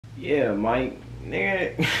Yeah, Mike,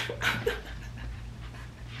 nigga.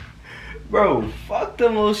 Bro, fuck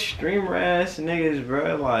them little streamer ass niggas,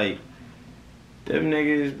 bro. Like, them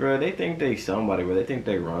niggas, bro, they think they somebody, bro. They think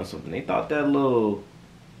they run something. They thought that little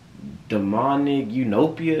demonic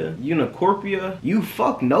unicorpia, you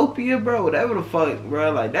fuck nopia, bro, whatever the fuck,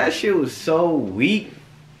 bro. Like, that shit was so weak.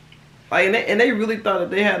 Like, and they really thought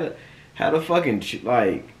that they had a fucking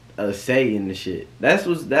like a say in the shit. That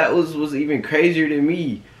was even crazier than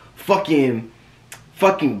me. Fucking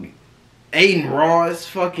Aiden Ross,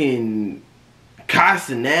 fucking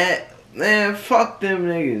Cenat, man, fuck them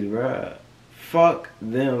niggas, bro. Fuck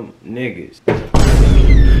them niggas.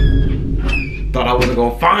 Thought I wasn't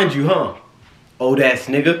gonna find you, huh? Old ass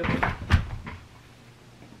nigga.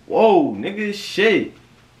 Whoa, nigga, shit.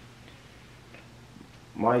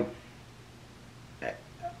 Mike,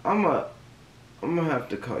 I'm gonna have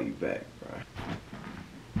to call you back, bro.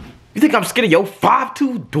 You think I'm scared of your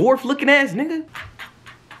 5'2" dwarf looking ass nigga?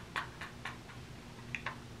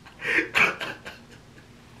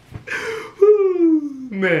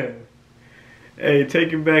 Man. Hey,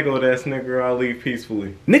 take it back, old ass nigga, or I'll leave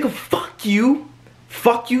peacefully. Nigga, fuck you.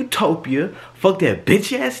 Fuck Utopia. Fuck that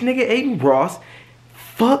bitch ass nigga Aiden Ross.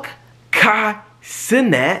 Fuck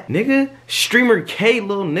Cenat, nigga. Streamer K,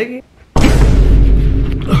 little nigga.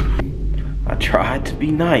 I tried to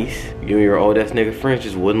be nice. You and your old ass nigga friends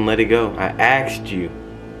just wouldn't let it go. I asked you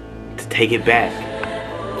to take it back.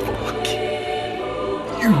 Fuck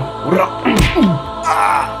you.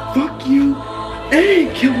 Fuck you.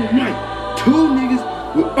 And Killer Mike. Two niggas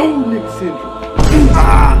with old nigga syndrome.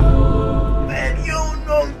 Man, you don't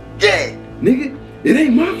know shit. Nigga, it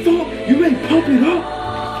ain't my fault. You may pump it up.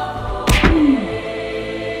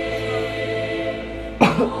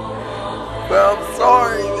 Well, I'm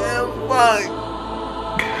sorry, man. Fuck.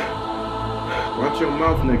 Watch your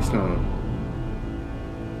mouth next time.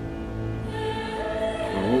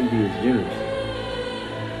 I won't be as generous.